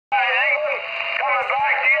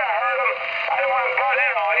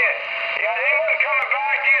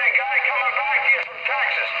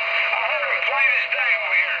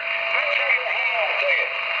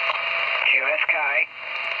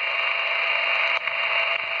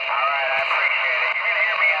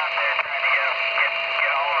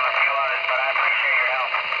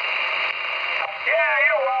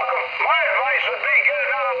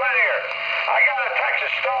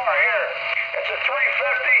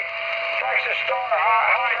Access Star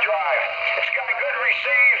high drive. It's got good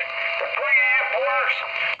receive. The preamp works.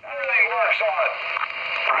 Everything works on it.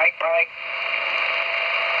 Break.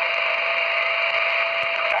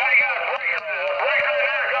 How you got a breaker? Is a breaker in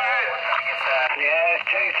there? Go ahead. Yeah, it's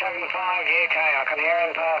 275 UK. I can hear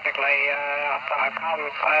him perfectly. I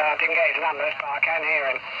didn't get his numbers, but I can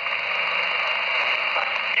hear him.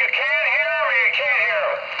 You can't hear him or you can't hear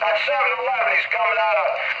him? That's 7-Eleven. He's coming out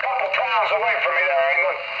a couple towns away from me there,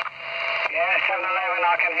 England. Yeah, 7-Eleven,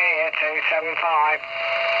 I can hear you, 275.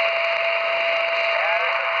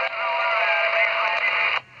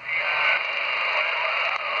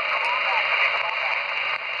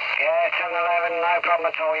 Yeah, 7-Eleven, no problem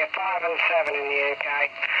at all. You're 5 and 7 in the UK.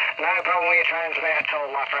 No problem with your transmit at all,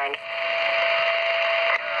 my friend.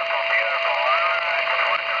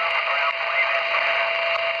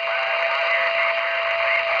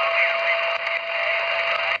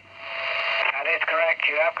 That is correct.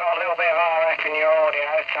 You have got a little bit of RF in your audio,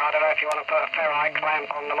 so I don't know if you want to put a ferrite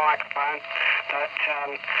clamp on the microphone, but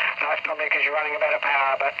that's probably because you're running a bit of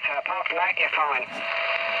power, but apart from that, you're fine.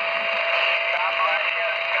 God bless you.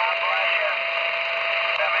 God bless you.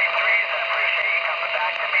 73s, I appreciate you coming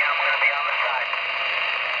back to me. I'm going to be on the side.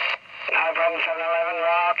 No problem, 7-Eleven.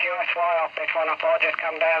 Ra, QSY off this one. I thought I'd just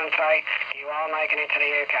come down and say you are making it to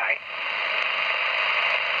the UK.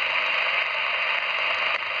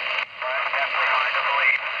 Well, that's definitely hard to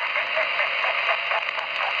believe.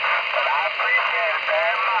 But I appreciate it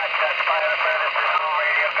very much. That's part of the furthest this whole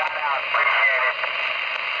radio got out. Appreciate it.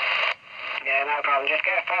 Yeah, no problem. Just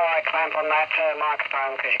get a ferrite clamp on that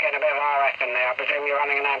microphone because you're getting a bit of RF in there. I presume you're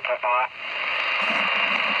running an amplifier.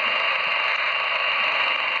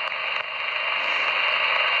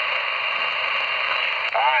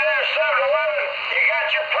 Alright, there's 7-Eleven. You got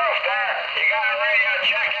your proof there. You got a radio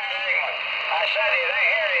check out of England. I said to you, they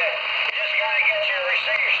hear you. You just got to get your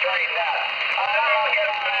receiver straightened out. Alright, I'm going to get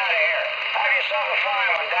on out of here. Have yourself a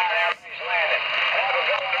fine one down there. Everybody's landing. And have a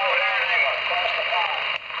good one over there in England, across the pond.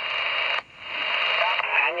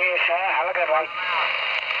 And you, sir. Have a good one.